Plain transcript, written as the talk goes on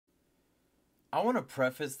I want to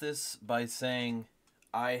preface this by saying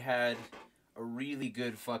I had a really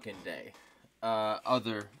good fucking day.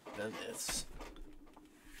 Other than this.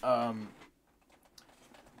 Um,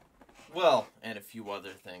 well, and a few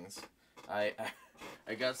other things. I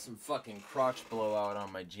got some fucking crotch blowout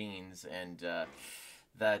on my jeans, and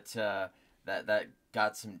that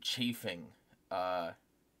got some chafing. Uh,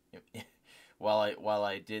 while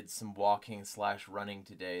I did some walking slash running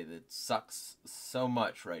today, that sucks so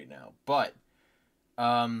much right now. But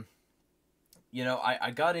um,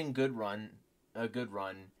 I got in a good run,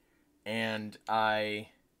 and it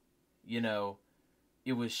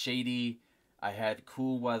was shady. I had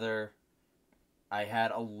cool weather. I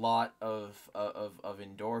had a lot of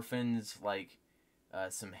endorphins, like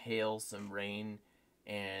some hail, some rain,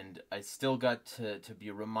 and I still got to be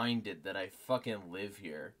reminded that I fucking live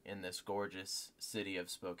here in this gorgeous city of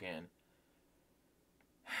Spokane.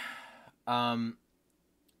 Um,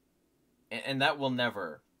 and that will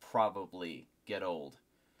never probably get old.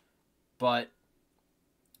 But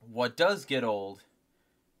what does get old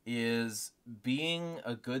is being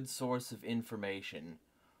a good source of information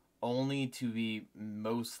only to be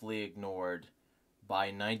mostly ignored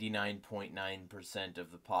by 99.9%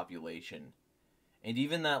 of the population. And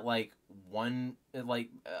even that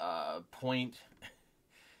point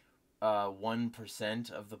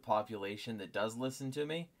 1% of the population that does listen to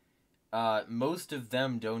me, most of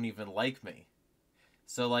them don't even like me.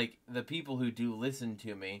 So like the people who do listen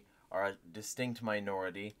to me are a distinct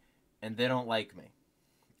minority, and they don't like me.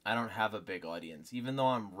 I don't have a big audience, even though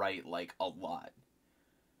I'm right like a lot.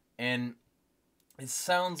 And it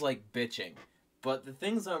sounds like bitching, but the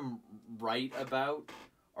things I'm right about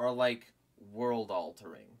are like world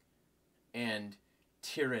altering and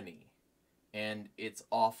tyranny, and it's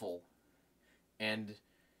awful. And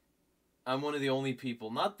I'm one of the only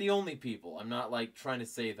people, not the only people, I'm not like trying to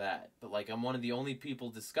say that, but like I'm one of the only people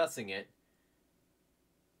discussing it,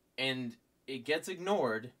 and it gets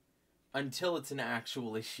ignored until it's an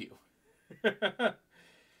actual issue.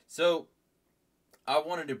 So, I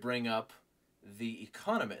wanted to bring up The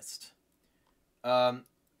Economist. Now,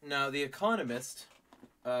 The Economist,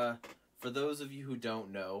 for those of you who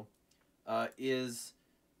don't know, is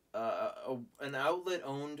an outlet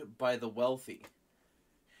owned by the wealthy.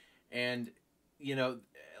 And,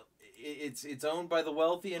 it's owned by the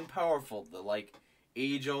wealthy and powerful, the, like,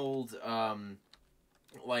 age-old,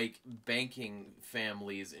 like, banking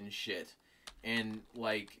families and shit. And,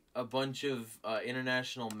 like, a bunch of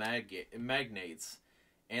international magnates.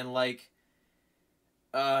 And, like,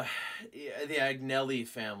 the Agnelli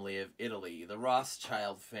family of Italy, the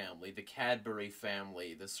Rothschild family, the Cadbury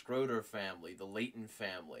family, the Schroeder family, the Leighton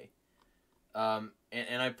family. And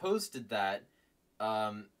I posted that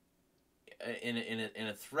in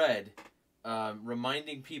a thread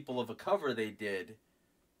reminding people of a cover they did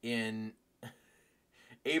in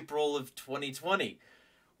April of 2020,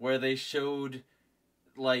 where they showed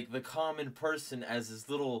like the common person as his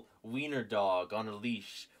little wiener dog on a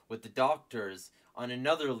leash, with the doctors on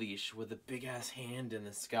another leash with a big ass hand in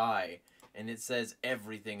the sky, and it says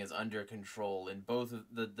everything is under control, and both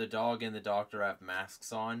the dog and the doctor have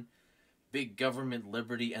masks on. Big government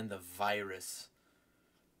liberty and the virus.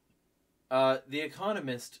 The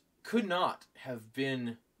Economist could not have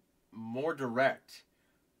been more direct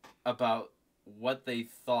about what they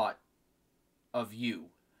thought of you.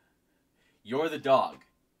 You're the dog.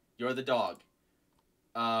 You're the dog.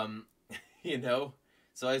 you know?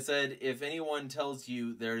 So I said, if anyone tells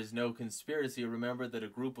you there is no conspiracy, remember that a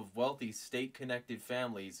group of wealthy, state-connected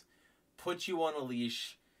families put you on a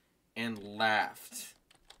leash and laughed.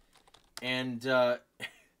 And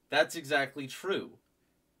that's exactly true.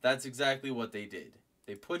 That's exactly what they did.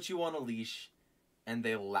 They put you on a leash and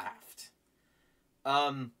they laughed.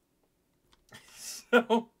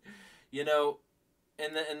 So,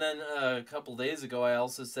 and then a couple days ago I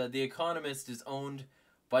also said The Economist is owned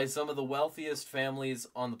by some of the wealthiest families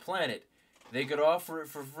on the planet. They could offer it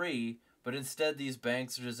for free, but instead these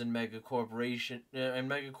banksters and mega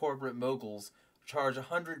corporate moguls charge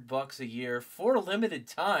 $100 a year for a limited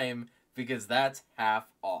time because that's half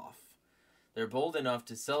off. They're bold enough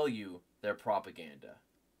to sell you their propaganda.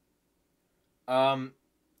 And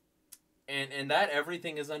that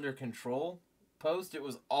everything is under control post, it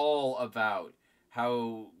was all about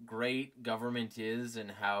how great government is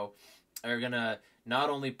and how they're gonna not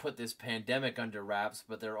only put this pandemic under wraps,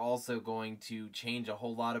 but they're also going to change a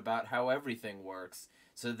whole lot about how everything works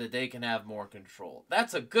so that they can have more control.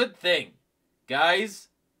 That's a good thing, guys.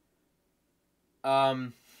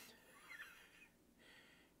 And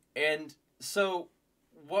so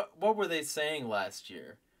what were they saying last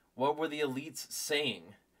year? What were the elites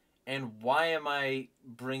saying? And why am I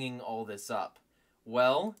bringing all this up?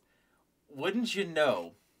 Well, wouldn't you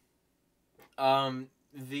know,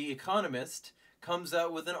 The Economist comes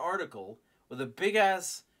out with an article with a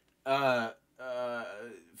big-ass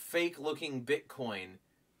fake-looking Bitcoin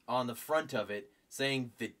on the front of it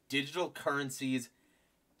saying the digital currencies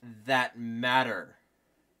that matter.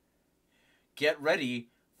 Get ready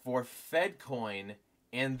for FedCoin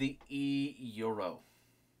and the e-euro.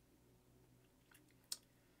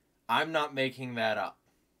 I'm not making that up.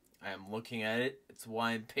 I am looking at it. It's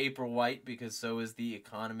why I'm paper white, because so is The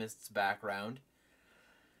Economist's background.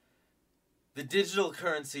 The digital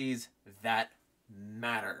currencies that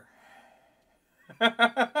matter.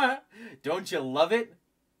 Don't you love it?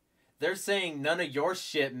 They're saying none of your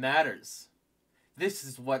shit matters. This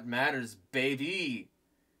is what matters, baby.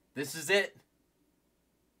 This is it.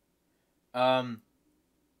 And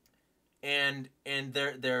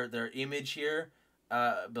their image here,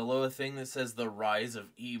 below a thing that says the rise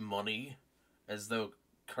of e-money, as though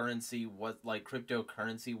currency was like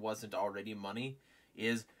cryptocurrency wasn't already money,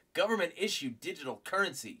 is government issued digital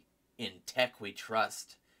currency. In tech we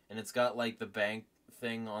trust. And it's got like the bank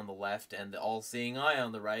thing on the left and the all-seeing eye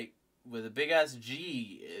on the right with a big ass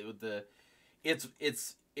G with the it's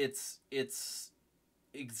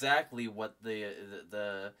exactly what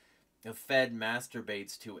the Fed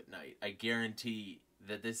masturbates to at night. I guarantee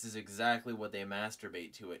that this is exactly what they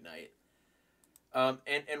masturbate to at night.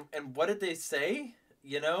 And what did they say?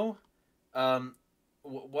 You know,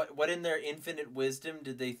 what in their infinite wisdom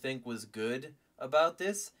did they think was good about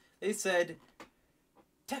this? They said,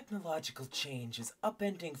 technological change is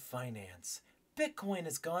upending finance. Bitcoin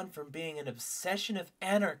has gone from being an obsession of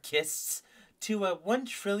anarchists to a $1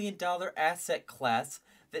 trillion asset class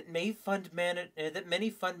that many fund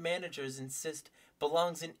managers insist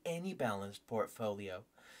belongs in any balanced portfolio.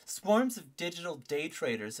 Swarms of digital day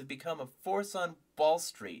traders have become a force on Wall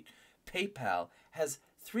Street. PayPal has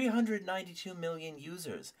 392 million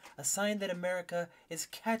users, a sign that America is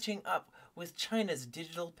catching up with China's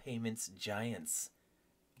digital payments giants.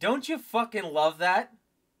 Don't you fucking love that?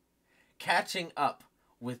 Catching up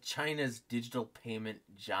with China's digital payment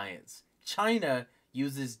giants. China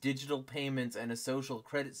uses digital payments and a social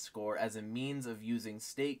credit score as a means of using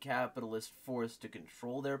state capitalist force to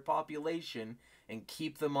control their population and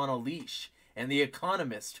keep them on a leash. And The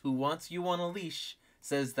Economist, who wants you on a leash,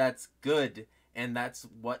 says that's good and that's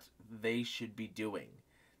what they should be doing.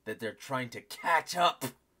 That they're trying to catch up.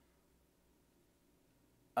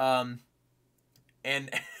 And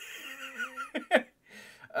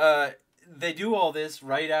they do all this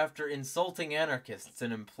right after insulting anarchists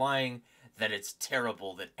and implying that it's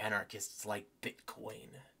terrible that anarchists like Bitcoin.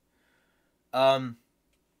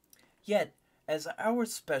 Yet, as our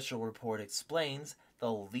special report explains,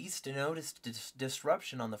 the least noticed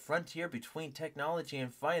disruption on the frontier between technology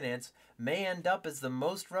and finance may end up as the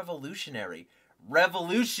most revolutionary.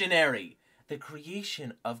 Revolutionary! The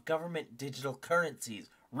creation of government digital currencies.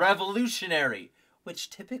 Revolutionary! Which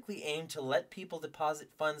typically aim to let people deposit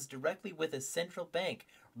funds directly with a central bank.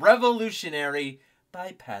 Revolutionary!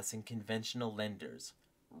 Bypassing conventional lenders.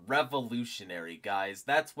 Revolutionary, guys.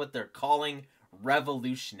 That's what they're calling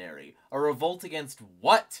revolutionary. A revolt against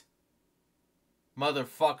what?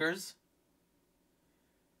 Motherfuckers.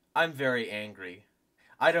 I'm very angry.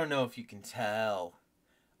 I don't know if you can tell.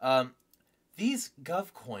 These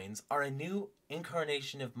gov coins are a new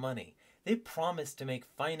incarnation of money. They promise to make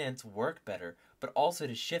finance work better, but also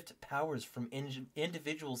to shift powers from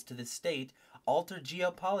individuals to the state, alter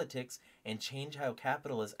geopolitics, and change how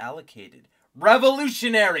capital is allocated.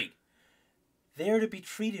 Revolutionary! They are to be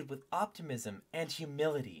treated with optimism and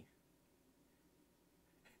humility.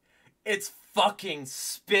 It's fucking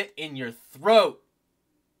spit in your throat.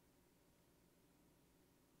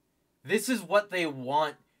 This is what they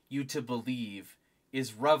want you to believe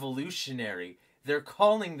is revolutionary. They're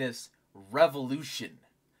calling this revolution.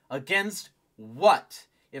 Against what?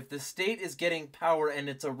 If the state is getting power and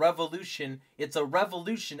it's a revolution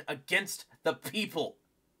against the people.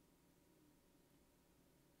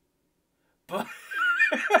 But,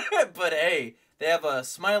 but hey, they have a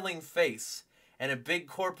smiling face and a big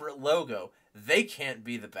corporate logo. They can't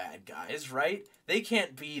be the bad guys, right? They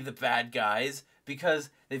can't be the bad guys because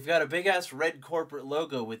they've got a big-ass red corporate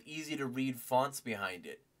logo with easy-to-read fonts behind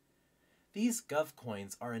it. These gov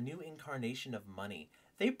coins are a new incarnation of money.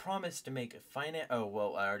 They promise to make finance... Oh,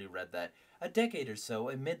 well, I already read that. A decade or so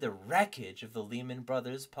amid the wreckage of the Lehman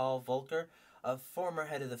Brothers, Paul Volcker, a former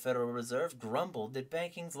head of the Federal Reserve, grumbled that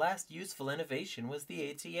banking's last useful innovation was the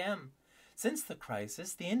ATM. Since the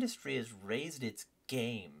crisis, the industry has raised its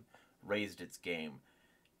game.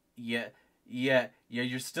 Yeah, Yeah,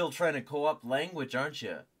 you're still trying to co-opt language, aren't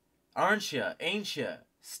you? Aren't you? Ain't you?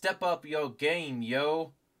 Step up your game,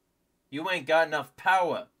 yo. You ain't got enough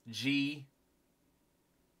power, G.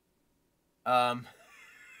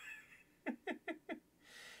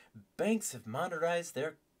 Banks have modernized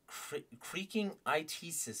their creaking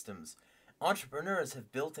IT systems. Entrepreneurs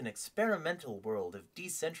have built an experimental world of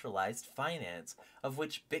decentralized finance, of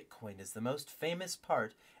which Bitcoin is the most famous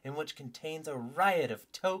part, and which contains a riot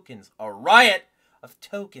of tokens. A riot of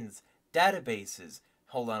tokens, databases.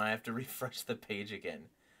 Hold on, I have to refresh the page again.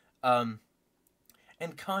 And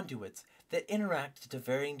conduits that interact to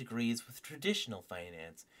varying degrees with traditional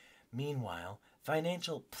finance. Meanwhile,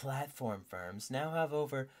 financial platform firms now have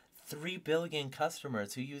over 3 billion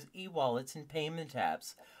customers who use e-wallets and payment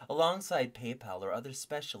apps, alongside PayPal or other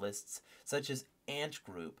specialists such as Ant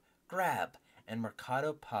Group, Grab, and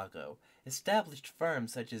Mercado Pago. Established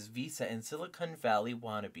firms such as Visa and Silicon Valley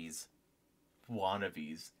wannabes,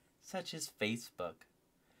 such as Facebook.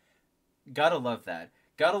 Gotta love that.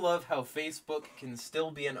 Gotta love how Facebook can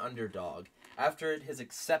still be an underdog after it has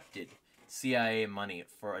accepted CIA money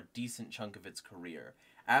for a decent chunk of its career,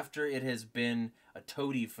 after it has been a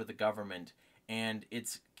toady for the government and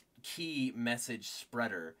its key message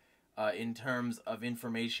spreader in terms of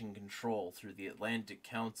information control through the Atlantic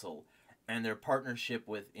Council and their partnership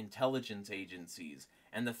with intelligence agencies,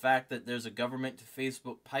 and the fact that there's a government to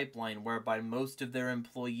Facebook pipeline whereby most of their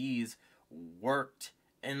employees worked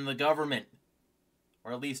in the government,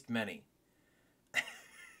 or at least many.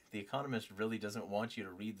 The Economist really doesn't want you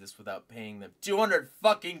to read this without paying them $200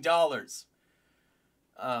 fucking dollars.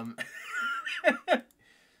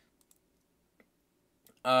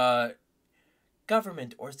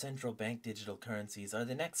 Government or central bank digital currencies are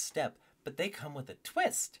the next step, but they come with a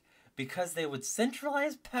twist, because they would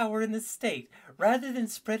centralize power in the state rather than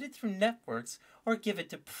spread it through networks or give it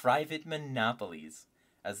to private monopolies.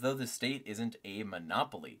 As though the state isn't a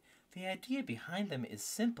monopoly. The idea behind them is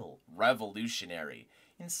simple, revolutionary.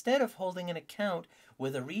 Instead of holding an account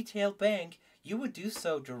with a retail bank, you would do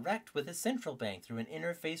so direct with a central bank through an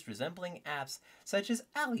interface resembling apps such as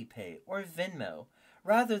Alipay or Venmo,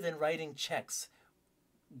 rather than writing checks.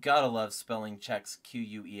 Gotta love spelling checks,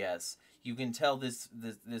 Q-U-E-S. You can tell this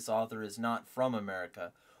author is not from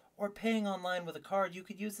America. Or paying online with a card, you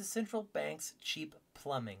could use the central bank's cheap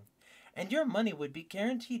plumbing. And your money would be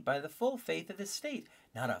guaranteed by the full faith of the state,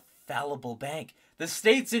 not a fallible bank. The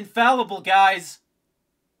state's infallible, guys!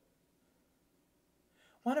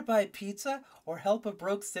 Want to buy pizza or help a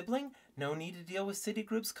broke sibling? No need to deal with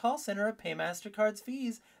Citigroup's call center or pay MasterCard's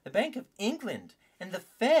fees. The Bank of England and the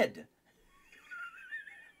Fed.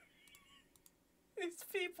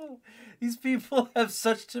 These people have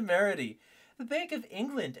such temerity. The Bank of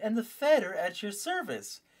England and the Fed are at your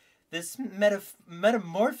service. This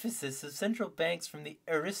metamorphosis of central banks from the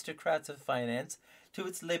aristocrats of finance to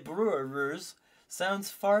its labourers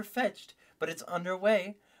sounds far-fetched, but it's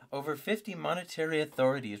underway. Over 50 monetary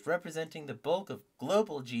authorities representing the bulk of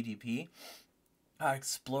global GDP are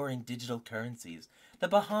exploring digital currencies. The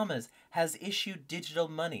Bahamas has issued digital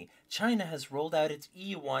money. China has rolled out its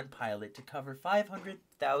e-yuan pilot to cover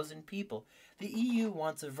 500,000 people. The EU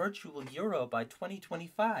wants a virtual euro by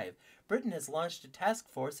 2025. Britain has launched a task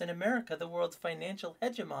force, and America, the world's financial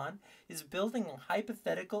hegemon, is building a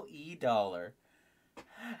hypothetical e-dollar.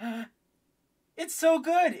 It's so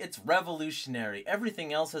good! It's revolutionary.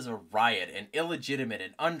 Everything else is a riot and illegitimate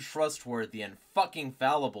and untrustworthy and fucking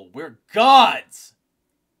fallible. We're gods!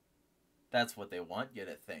 That's what they want you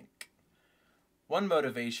to think. One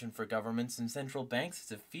motivation for governments and central banks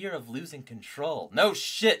is a fear of losing control. No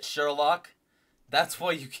shit, Sherlock! That's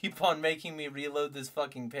why you keep on making me reload this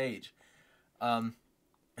fucking page.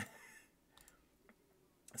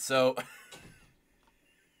 So...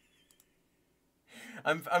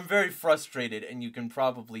 I'm very frustrated, and you can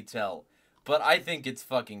probably tell. But I think it's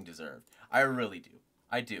fucking deserved. I really do.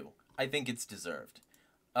 I do. I think it's deserved.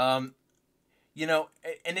 You know,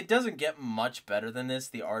 and it doesn't get much better than this,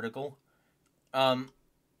 the article.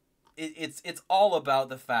 It's all about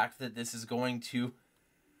the fact that this is going to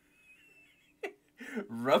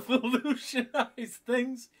revolutionize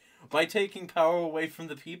things by taking power away from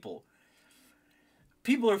the people.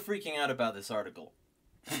 People are freaking out about this article.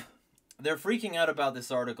 They're freaking out about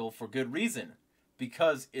this article for good reason.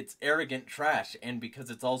 Because it's arrogant trash, and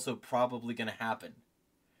because it's also probably going to happen.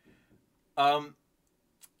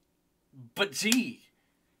 But gee,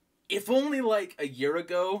 if only like a year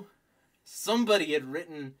ago, somebody had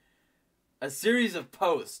written a series of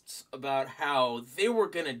posts about how they were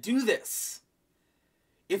going to do this.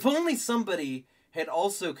 If only somebody had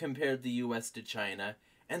also compared the US to China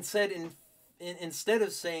and said instead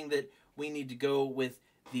of saying that we need to go with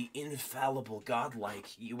the infallible, godlike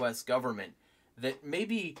U.S. government. That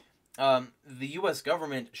maybe the U.S.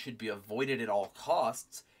 government should be avoided at all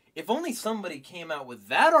costs. If only somebody came out with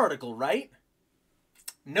that article, right?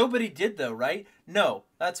 Nobody did, though, right? No,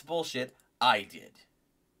 that's bullshit. I did.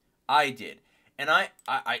 And I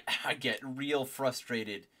get real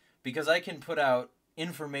frustrated because I can put out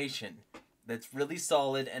information that's really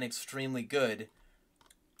solid and extremely good,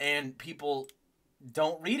 and people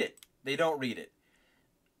don't read it. They don't read it.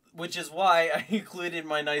 Which is why I included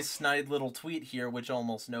my nice snide little tweet here, which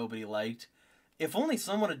almost nobody liked. If only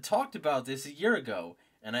someone had talked about this a year ago.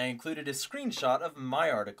 And I included a screenshot of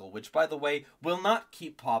my article, which, by the way, will not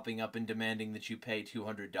keep popping up and demanding that you pay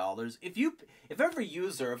 $200. If every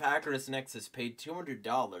user of AgoristNexus paid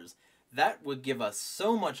 $200, that would give us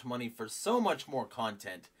so much money for so much more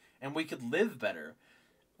content, and we could live better.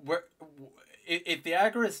 If the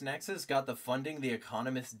AgoristNexus got the funding The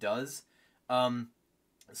Economist does,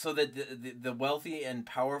 so that the wealthy and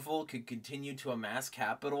powerful could continue to amass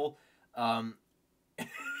capital,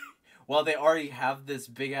 while they already have this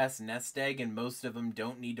big-ass nest egg and most of them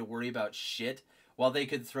don't need to worry about shit, while they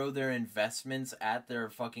could throw their investments at their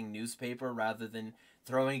fucking newspaper rather than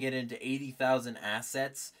throwing it into 80,000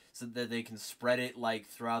 assets so that they can spread it, like,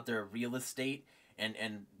 throughout their real estate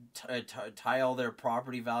and tie all their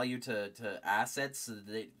property value to assets so that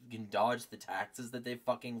they can dodge the taxes that they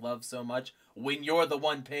fucking love so much when you're the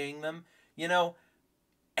one paying them. You know,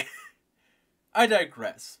 I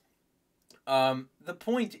digress. The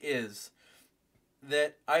point is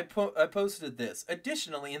that I posted this.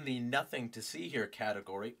 Additionally, in the nothing to see here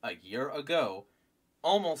category, a year ago,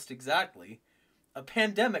 almost exactly, a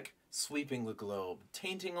pandemic sweeping the globe,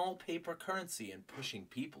 tainting all paper currency and pushing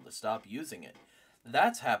people to stop using it.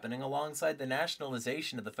 That's happening alongside the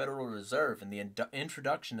nationalization of the Federal Reserve and the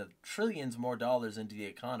introduction of trillions more dollars into the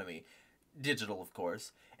economy. Digital, of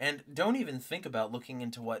course. And don't even think about looking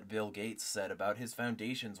into what Bill Gates said about his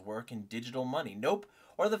foundation's work in digital money. Nope.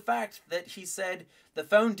 Or the fact that he said the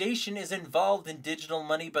foundation is involved in digital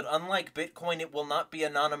money, but unlike Bitcoin, it will not be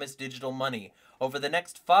anonymous digital money. Over the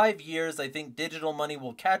next 5 years, I think digital money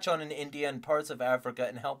will catch on in India and parts of Africa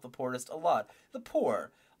and help the poorest a lot. The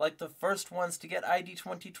poor. Like the first ones to get ID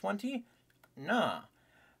 2020? Nah.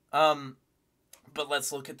 But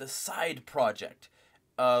let's look at the side project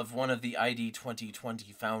of one of the ID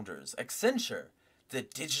 2020 founders, Accenture, the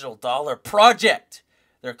Digital Dollar Project.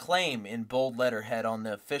 Their claim in bold letterhead on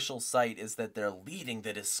the official site is that they're leading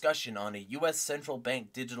the discussion on a U.S. central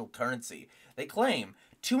bank digital currency. They claim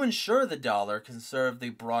to ensure the dollar can serve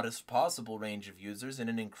the broadest possible range of users in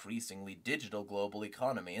an increasingly digital global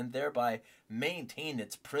economy and thereby maintain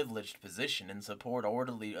its privileged position and support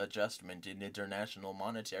orderly adjustment in international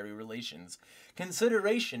monetary relations.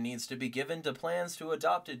 Consideration needs to be given to plans to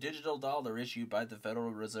adopt a digital dollar issued by the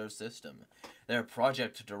Federal Reserve System. Their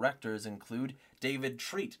project directors include David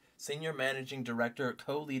Treat, Senior Managing Director,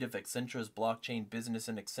 co-lead of Accenture's blockchain business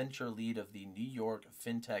and Accenture lead of the New York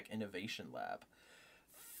FinTech Innovation Lab.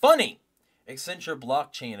 Funny! Accenture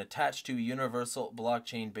blockchain attached to a universal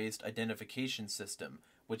blockchain-based identification system,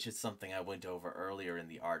 which is something I went over earlier in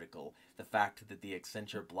the article. The fact that the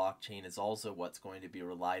Accenture blockchain is also what's going to be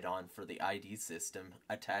relied on for the ID system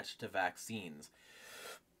attached to vaccines.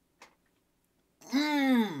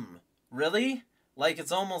 Really? Like,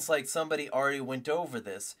 it's almost like somebody already went over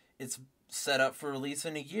this. It's set up for release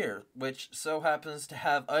in a year, which so happens to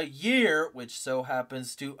have a year, which so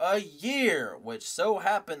happens to a year, which so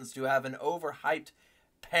happens to have an overhyped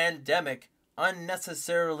pandemic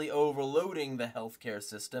unnecessarily overloading the healthcare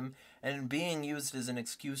system and being used as an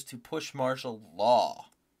excuse to push martial law.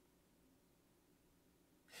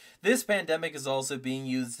 This pandemic is also being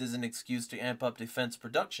used as an excuse to amp up defense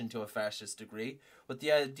production to a fascist degree, with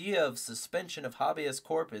the idea of suspension of habeas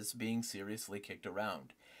corpus being seriously kicked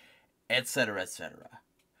around. Etc., etc.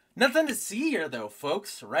 Nothing to see here, though,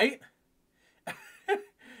 folks, right?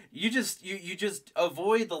 You just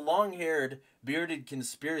avoid the long-haired, bearded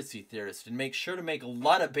conspiracy theorist and make sure to make a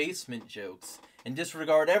lot of basement jokes and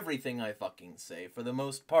disregard everything I fucking say, for the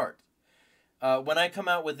most part. When I come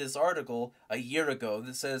out with this article a year ago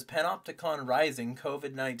that says Panopticon Rising,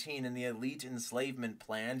 COVID-19, and the Elite Enslavement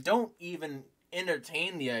Plan, don't even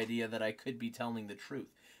entertain the idea that I could be telling the truth.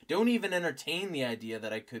 Don't even entertain the idea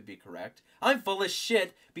that I could be correct. I'm full of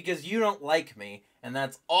shit because you don't like me, and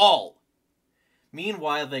that's all.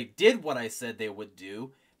 Meanwhile, they did what I said they would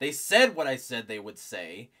do, they said what I said they would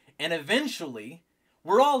say, and eventually,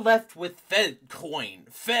 we're all left with Fed coin.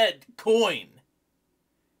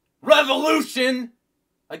 Revolution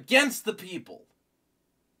against the people.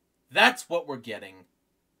 That's what we're getting.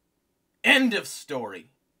 End of story.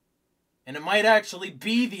 And it might actually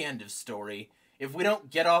be the end of story if we don't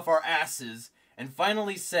get off our asses and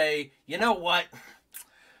finally say, you know what?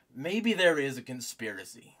 Maybe there is a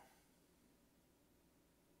conspiracy.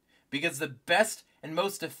 Because the best and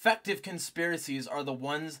most effective conspiracies are the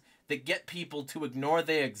ones that get people to ignore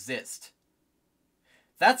they exist.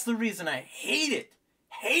 That's the reason I hate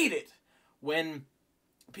it, when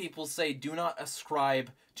people say do not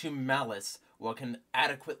ascribe to malice what can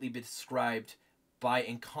adequately be described by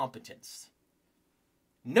incompetence.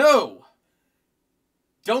 No!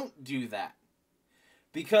 Don't do that.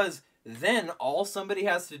 Because then all somebody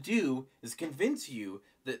has to do is convince you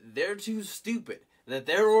that they're too stupid, that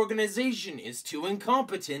their organization is too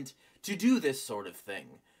incompetent to do this sort of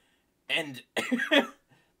thing. And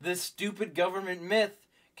this stupid government myth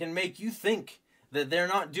can make you think that they're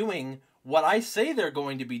not doing what I say they're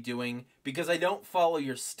going to be doing because I don't follow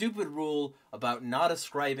your stupid rule about not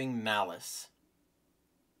ascribing malice.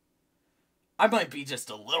 I might be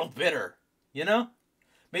just a little bitter, you know?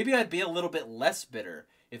 Maybe I'd be a little bit less bitter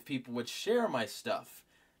if people would share my stuff.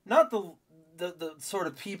 Not the sort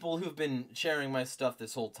of people who've been sharing my stuff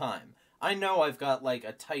this whole time. I know I've got, like,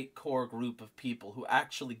 a tight core group of people who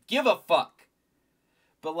actually give a fuck.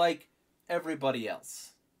 But, like, everybody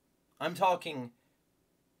else. I'm talking,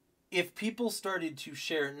 if people started to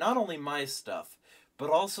share not only my stuff,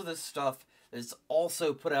 but also the stuff that's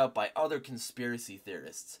also put out by other conspiracy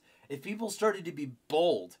theorists. If people started to be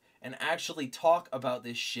bold and actually talk about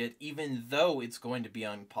this shit, even though it's going to be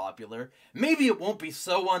unpopular, maybe it won't be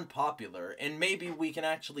so unpopular, and maybe we can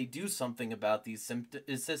actually do something about these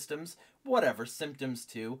systems, whatever, symptoms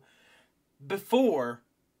too, before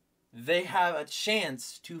they have a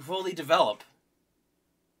chance to fully develop.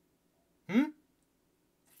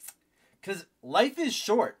 Because life is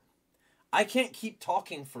short. I can't keep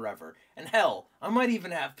talking forever. And hell, I might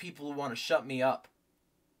even have people who want to shut me up.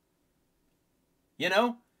 You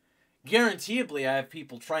know? Guaranteedly, I have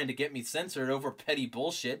people trying to get me censored over petty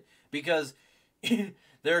bullshit, because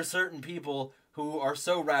there are certain people who are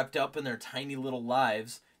so wrapped up in their tiny little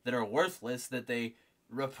lives that are worthless that they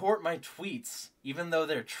report my tweets, even though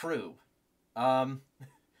they're true. I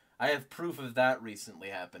have proof of that recently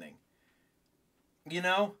happening. You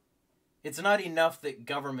know? It's not enough that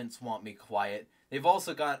governments want me quiet. They've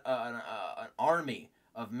also got an army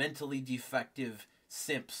of mentally defective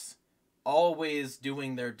simps always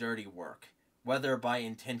doing their dirty work, whether by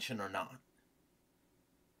intention or not.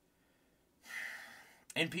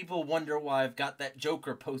 And people wonder why I've got that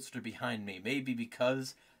Joker poster behind me. Maybe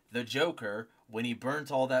because the Joker, when he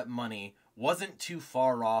burnt all that money, wasn't too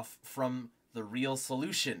far off from the real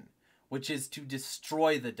solution, which is to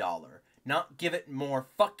destroy the dollar, not give it more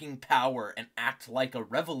fucking power and act like a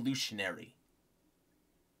revolutionary.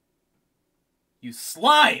 You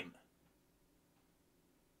slime!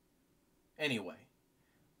 Anyway,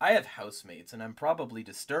 I have housemates and I'm probably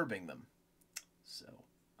disturbing them, so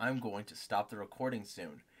I'm going to stop the recording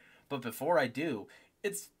soon. But before I do,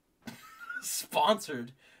 it's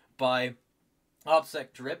sponsored by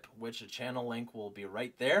OPSEC Drip, which a channel link will be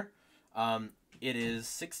right there. It is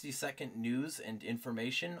 60-second news and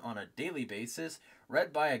information on a daily basis,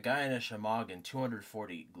 read by a guy in a shamag in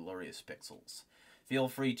 240 glorious pixels. Feel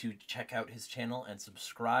free to check out his channel and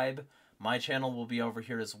subscribe. My channel will be over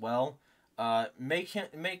here as well. Make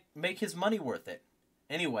his money worth it.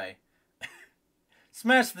 Anyway,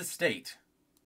 smash the state.